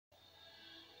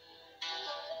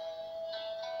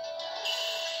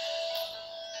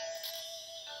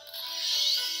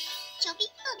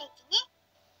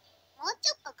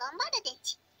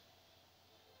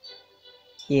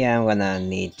Yeah, I'm gonna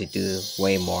need to do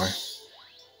way more.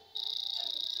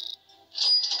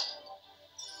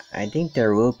 I think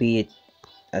there will be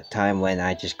a time when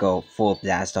I just go full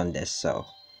blast on this, so.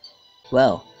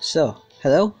 Well, so,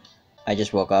 hello? I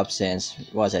just woke up since,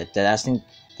 was it, the last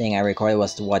thing I recorded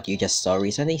was what you just saw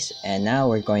recently, and now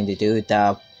we're going to do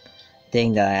the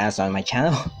thing that I asked on my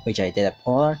channel, which I did a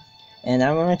poll on, and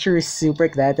I'm actually super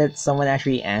glad that someone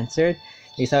actually answered,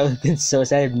 because I would have been so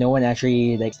sad if no one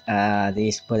actually, they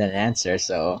just put an answer,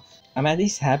 so I'm at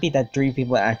least happy that 3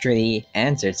 people actually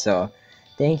answered, so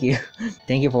thank you.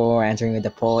 Thank you for answering with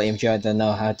the poll. If you don't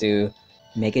know how to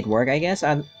make it work, I guess,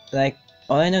 all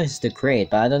I know is to create,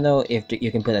 but I don't know if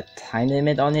you can put a time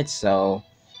limit on it, so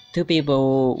 2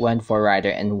 people went for Rider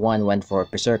and 1 went for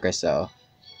Berserker, so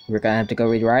we're gonna have to go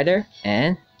with Rider,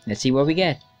 and let's see what we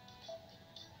get.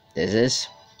 This is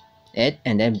it,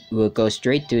 and then we'll go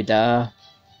straight to the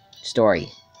story.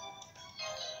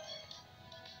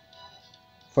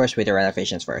 First with the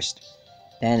renovations first,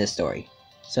 then the story.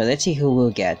 So let's see who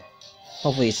we'll get.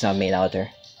 Hopefully it's not Maid Outer.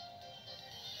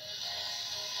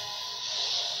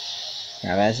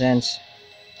 Grab Essence.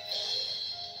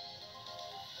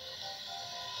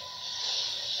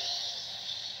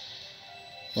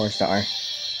 4-star.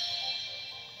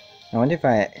 I wonder if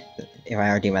I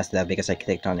already messed it up because I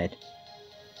clicked on it.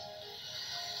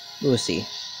 We'll see.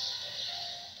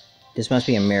 This must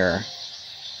be a mirror.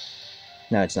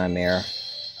 No, it's not a mirror.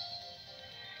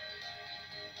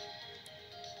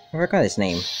 I forgot his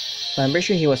name, but I'm pretty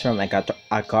sure he was from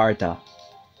Agartha.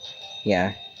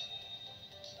 Yeah.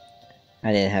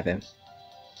 I didn't have him.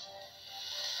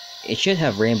 It should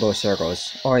have rainbow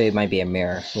circles, or it might be a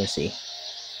mirror. We'll see.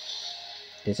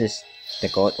 This is the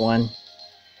gold one.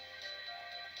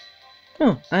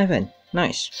 Oh, Ivan.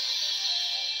 Nice.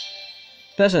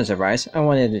 Pleasant surprise. I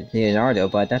wanted Leonardo,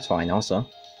 but that's fine also.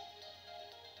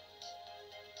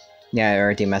 Yeah, I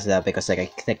already messed it up because I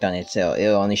clicked on it, so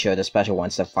it'll only show the special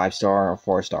ones, the 5-star or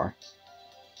 4-star.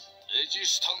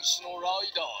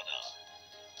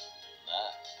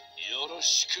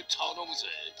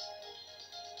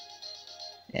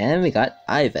 And we got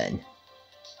Ivan.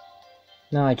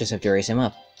 Now I just have to raise him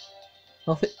up.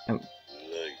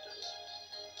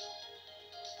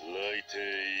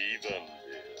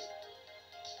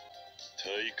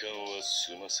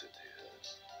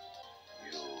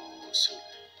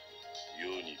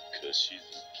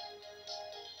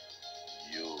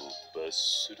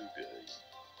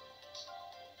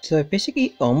 So I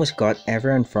basically almost got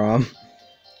everyone from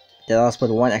the last but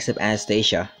one except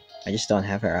Anastasia. I just don't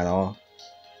have her at all.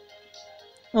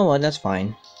 Oh well, that's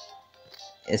fine.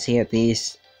 Is he at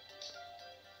least?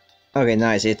 Okay,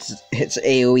 nice. It's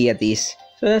AoE at least,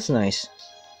 so that's nice.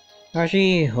 I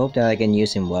actually hope that I can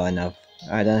use him well enough.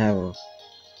 I don't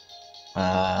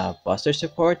have Buster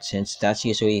support since that's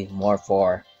usually more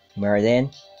for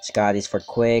Merlin. Scott is for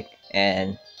quick,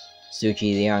 and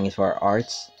Suji Liang is for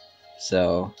arts.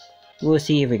 So we'll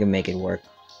see if we can make it work.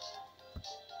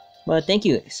 But thank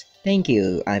you,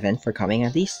 Ivan, for coming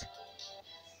at least.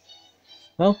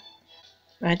 Well,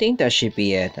 I think that should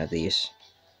be it at least.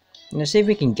 Let's see if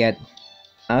we can get.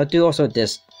 I'll do also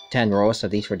this 10 rolls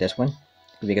at least for this one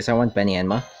because I want Benny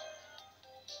Enma.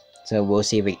 So we'll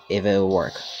see if it'll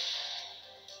work.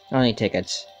 Only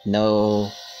tickets,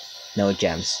 no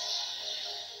gems,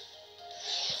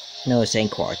 no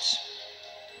Saint Quartz.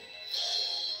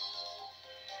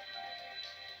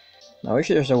 I wish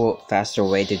there's a faster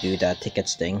way to do that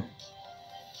tickets thing.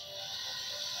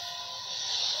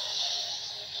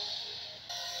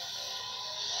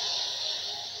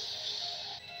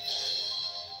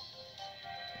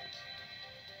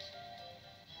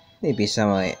 Maybe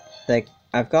some like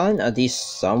I've gotten at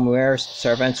least somewhere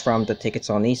servants from the tickets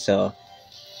only, so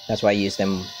that's why I use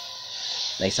them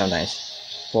like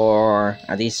sometimes for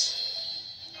at least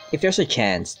if there's a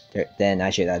chance, then I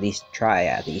should at least try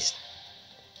at least.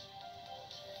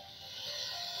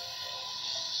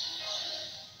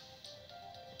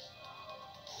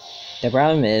 The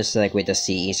problem is like with the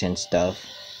CEs and stuff,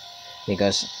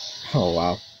 because oh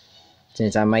wow,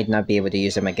 since I might not be able to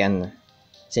use them again,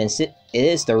 since it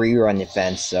is the rerun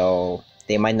event, so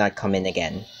they might not come in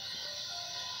again.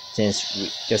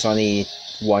 Since there's only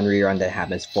one rerun that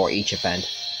happens for each event,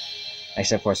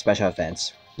 except for special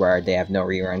events where they have no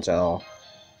reruns at all.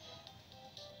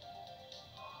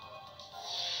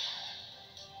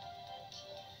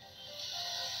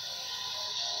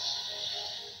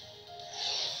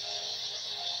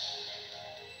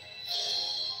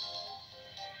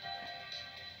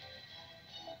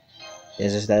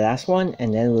 This is the last one,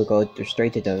 and then we'll go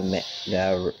straight to the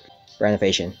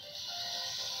renovation.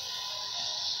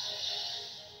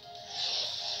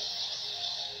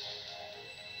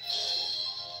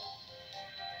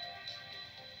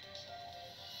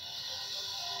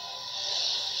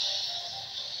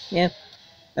 Yeah,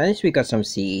 at least we got some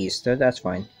CEs, so that's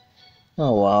fine.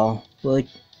 Oh well,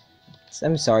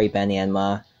 I'm sorry, Benny and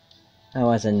Ma. I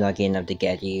wasn't lucky enough to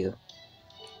get you.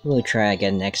 We'll try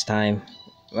again next time.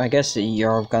 I guess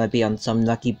you're gonna be on some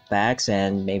lucky bags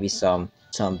and maybe some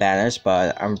banners,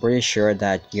 but I'm pretty sure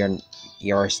that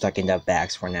you're stuck in the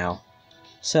bags for now.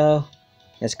 So,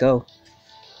 let's go.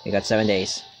 We got 7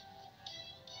 days.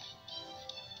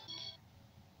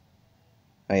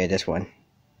 Oh yeah, this one.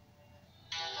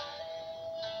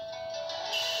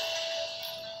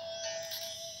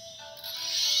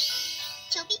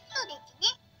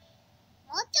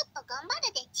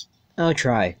 I'll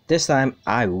try. This time,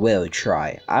 I will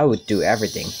try. I would do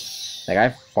everything. Like, I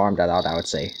farmed that out, I would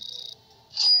say.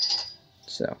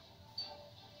 So,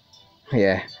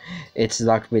 yeah. It's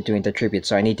locked between the tributes,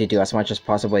 so I need to do as much as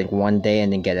possible in one day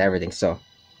and then get everything. So,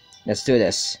 let's do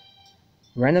this.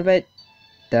 Renovate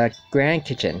the grand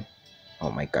kitchen. Oh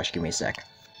my gosh, give me a sec.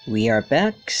 We are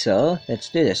back, so let's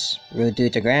do this. We'll do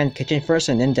the grand kitchen first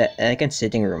and then the elegant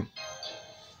sitting room.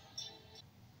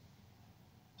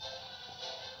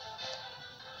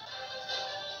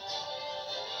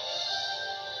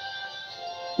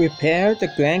 Repair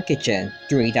the grand kitchen.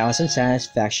 3,000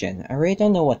 satisfaction. I really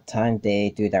don't know what time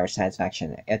they do their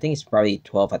satisfaction. I think it's probably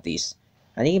 12 at least.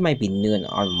 I think it might be noon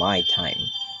on my time.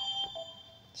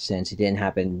 Since it didn't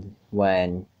happen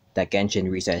when the Genshin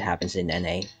reset happens in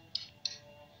NA.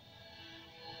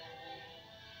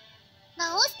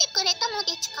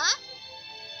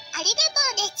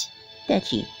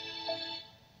 Dechi.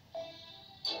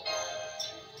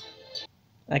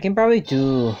 I can probably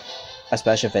do a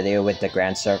special video with the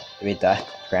grand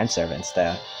servants.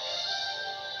 The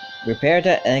repair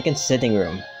the elegant sitting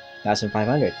room,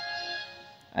 1,500.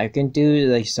 I can do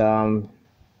like some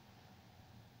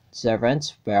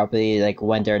servants, probably like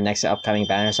when their next upcoming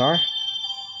banners are,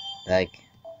 like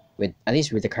with at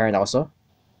least with the current also.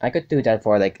 I could do that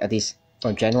for like at least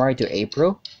from January to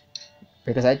April,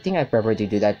 because I think I prefer to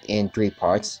do that in 3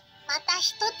 parts.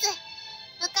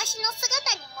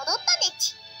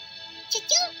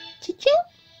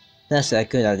 That's that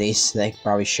good at least, like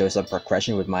probably show some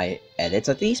progression with my edits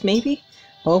at least, maybe?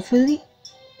 Hopefully?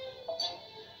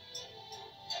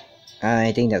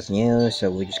 I think that's new, so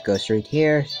we just go straight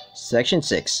here. Section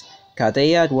 6.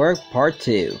 Chaldea at Work Part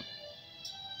 2.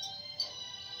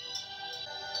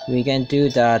 We can do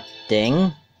that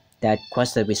thing, that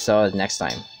quest that we saw next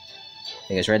time.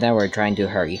 Because right now we're trying to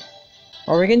hurry.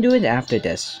 Or we can do it after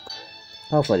this.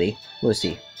 Hopefully. We'll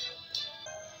see.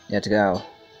 Let's go.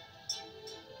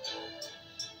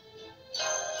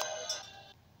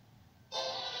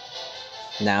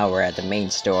 Now we're at the main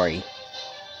story.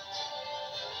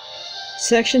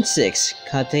 Section 6.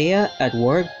 Chaldea at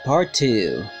Work Part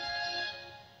 2.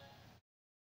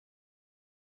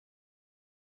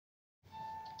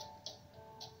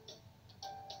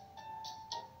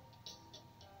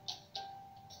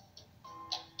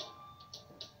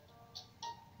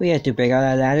 We had to break out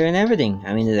a ladder and everything.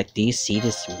 I mean, like, do you see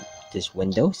this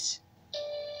windows?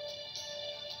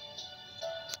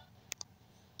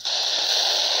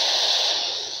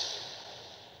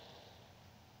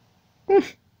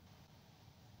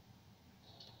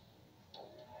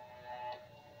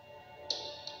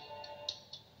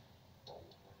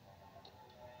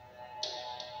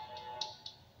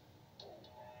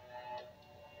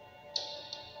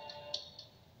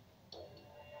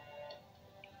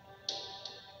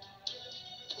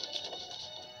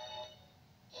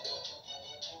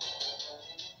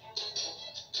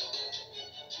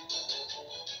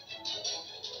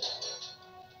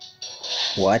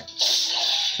 What?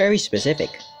 Very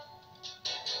specific.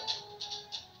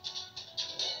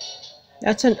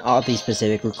 That's an oddly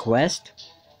specific request.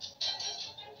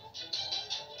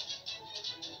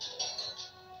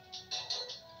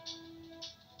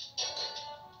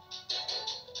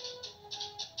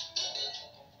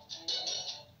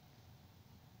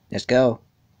 Let's go.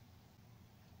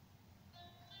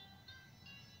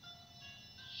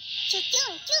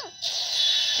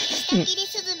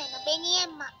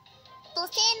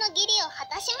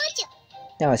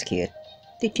 That was cute.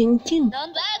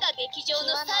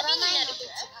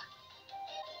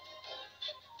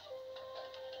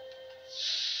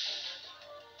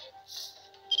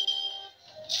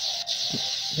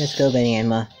 Let's go, Benny and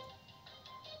Ma.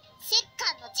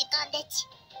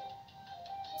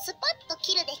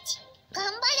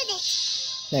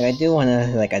 Like, I do wanna,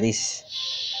 like, at least,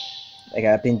 like,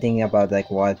 I've been thinking about, like,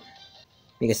 what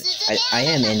because I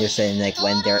am interested in like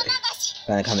when they're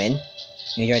gonna come in.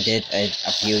 Maybe I did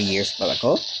a few years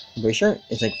ago. I'm pretty sure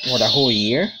it's like for the whole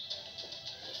year.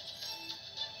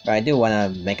 But I do wanna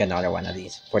make another one of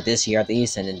these for this year at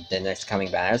least, and then the next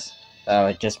coming banners.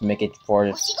 Just make it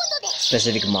for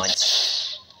specific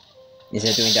months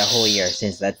instead of doing the whole year,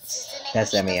 since that's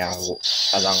a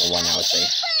long one, I would say.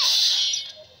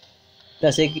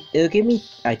 Plus, it'll give me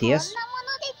ideas.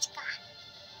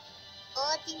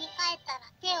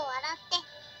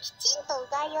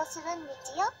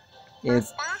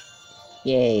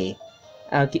 Yay!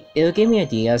 It'll give me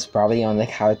ideas probably on like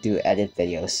how to edit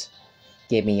videos.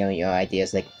 Give me your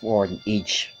ideas like for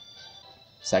each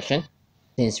section.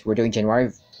 Since we're doing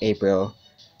January, April,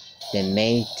 then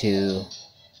May to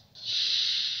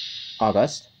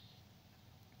August,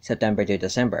 September to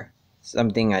December,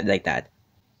 something like that.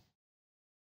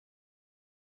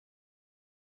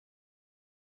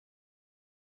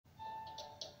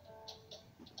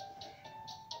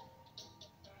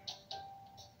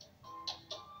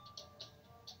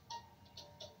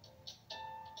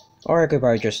 Or I could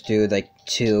probably just do like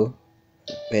 2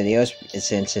 videos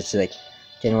since it's like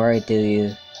January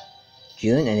to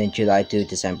June and then July to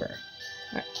December,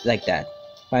 like that.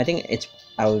 But I think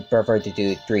I would prefer to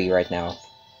do 3 right now,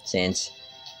 since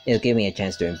it'll give me a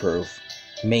chance to improve.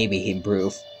 Maybe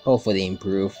improve. Hopefully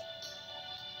improve.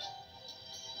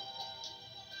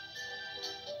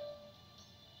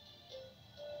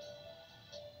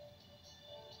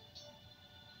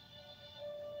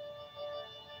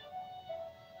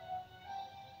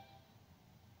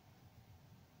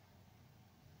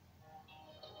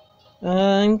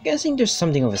 I'm guessing there's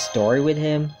something of a story with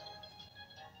him.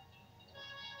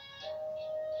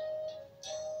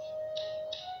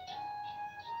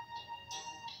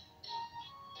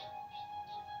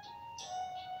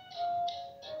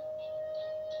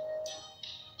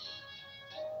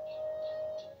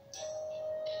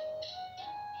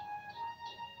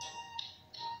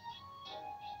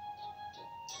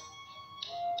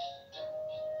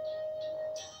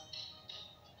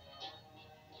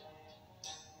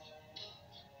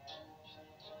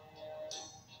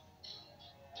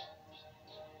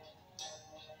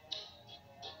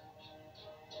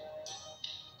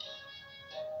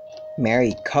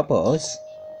 Married couples?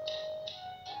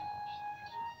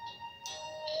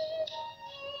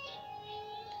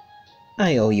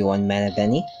 I owe you one, Mana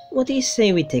Benny. What do you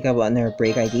say we take up on our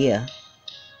break idea?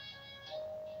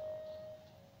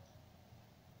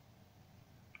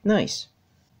 Nice.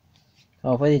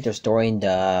 Hopefully they're storing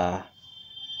the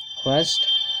quest.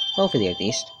 Hopefully at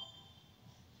least.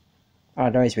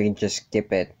 Otherwise we can just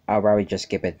skip it. I'll probably just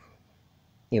skip it,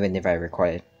 even if I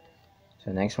record it.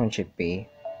 So next one should be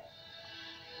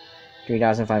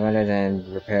 3,500 and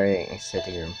repairing a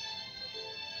sitting room.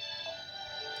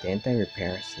 Didn't I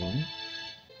repair a scene?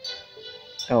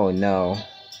 Oh no.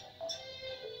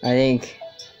 I think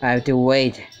I have to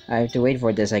wait. I have to wait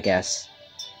for this, I guess.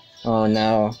 Oh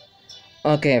no.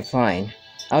 Okay, fine.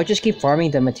 I'll just keep farming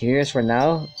the materials for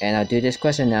now, and I'll do this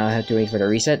quest, and now I have to wait for the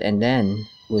reset, and then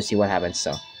we'll see what happens.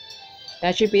 So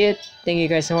that should be it. Thank you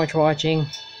guys so much for watching.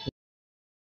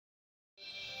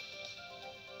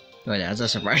 Oh, that's a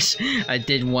surprise. I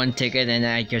did 1 ticket and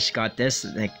I just got this.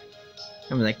 Like,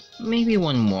 I'm like, maybe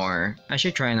 1 more. I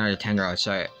should try another 10 routes,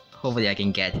 so hopefully I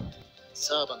can get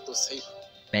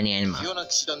Benny and Ma.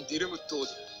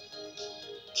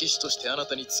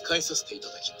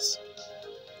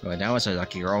 Oh, that was a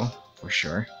lucky roll, for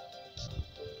sure.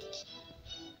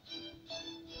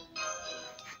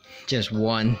 Just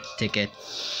 1 ticket.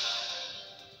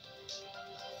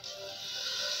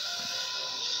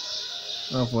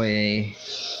 Hopefully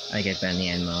I get Benny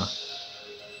and Ma.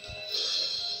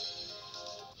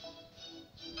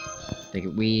 Like,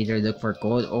 we either look for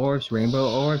gold orbs, rainbow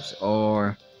orbs,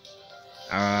 or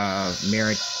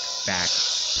mirrored back.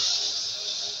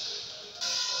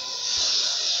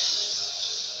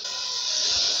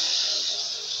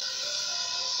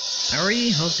 I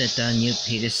really hope that the new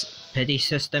pity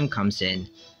system comes in.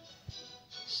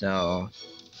 So,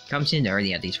 comes in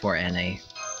early at least for NA.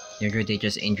 Usually they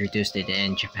just introduced it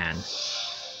in Japan.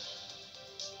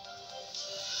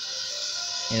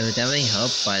 It would definitely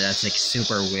help, but that's like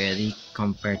super weirdly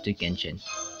compared to Genshin.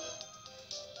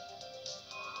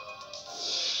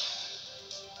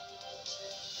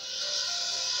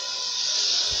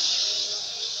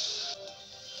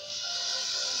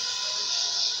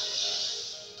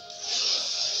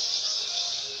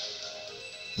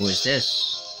 Who is this?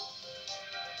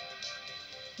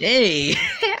 Hey!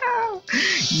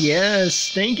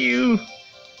 Yes, thank you!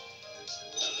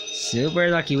 Super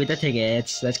lucky with the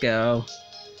tickets. Let's go.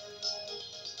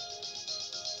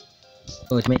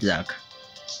 Ultimate luck.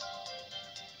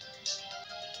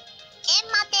 閻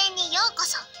魔殿にようこ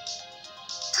そ。歓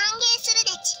迎する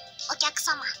でち、お客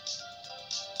様。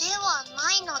では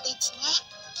ないのでちね。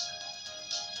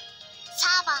サ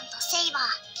ーバントセイバー。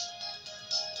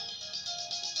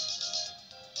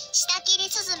下切り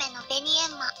スズメのベニエ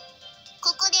ンマ。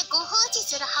ここでご奉仕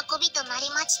する運びとなり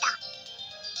ました。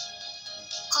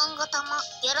今後とも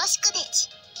よろしくでち。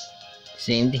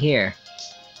Same here.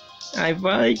 I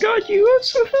finally got you. I'm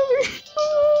so happy.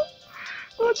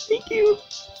 Oh, thank you.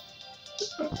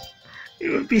 It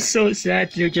would be so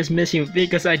sad to just miss you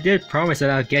because I did promise that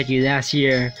I'll get you last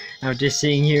year after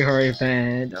seeing your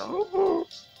event. Oh,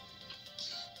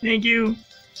 thank you.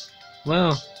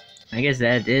 Well, I guess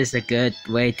that is a good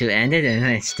way to end it, and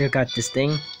I still got this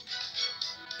thing.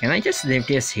 Can I just leave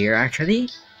this here actually?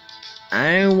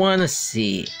 I wanna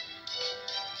see.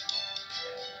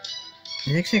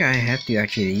 It looks like I have to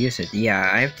actually use it. Yeah,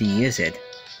 I have to use it.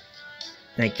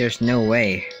 Like, there's no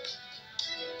way.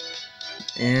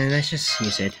 And let's just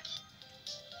use it.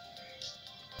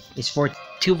 It's for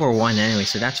 2 for 1 anyway,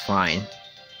 so that's fine.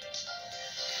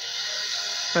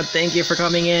 But thank you for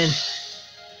coming in.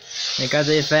 I got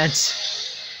the events.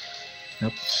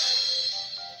 Nope.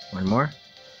 One more.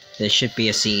 This should be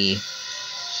a CE.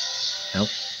 Nope.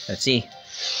 Let's see.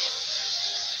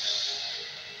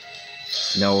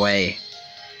 No way.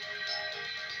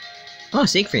 Oh,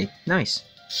 Siegfried. Nice.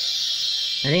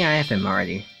 I think I have him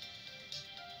already.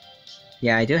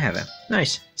 Yeah, I do have him.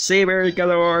 Nice. Saber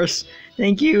galores.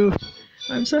 Thank you.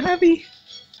 I'm so happy.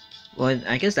 Well,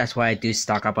 I guess that's why I do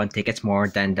stock up on tickets more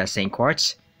than the St.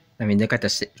 Quartz. I mean, look at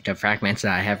the fragments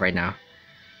that I have right now.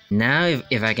 Now,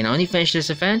 if I can only finish this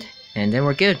event, and then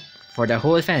we're good for the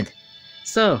whole event.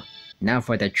 So, now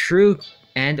for the true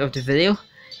end of the video.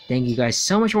 Thank you guys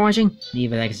so much for watching.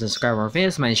 Leave a like and subscribe for our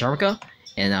videos. My name is Sharmiko,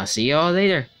 and I'll see you all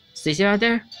later. Stay safe out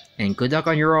there, and good luck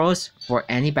on your rolls for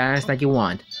any balance that you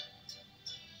want.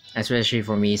 Especially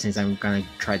for me, since I'm gonna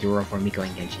try to roll for Miko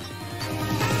and Genji.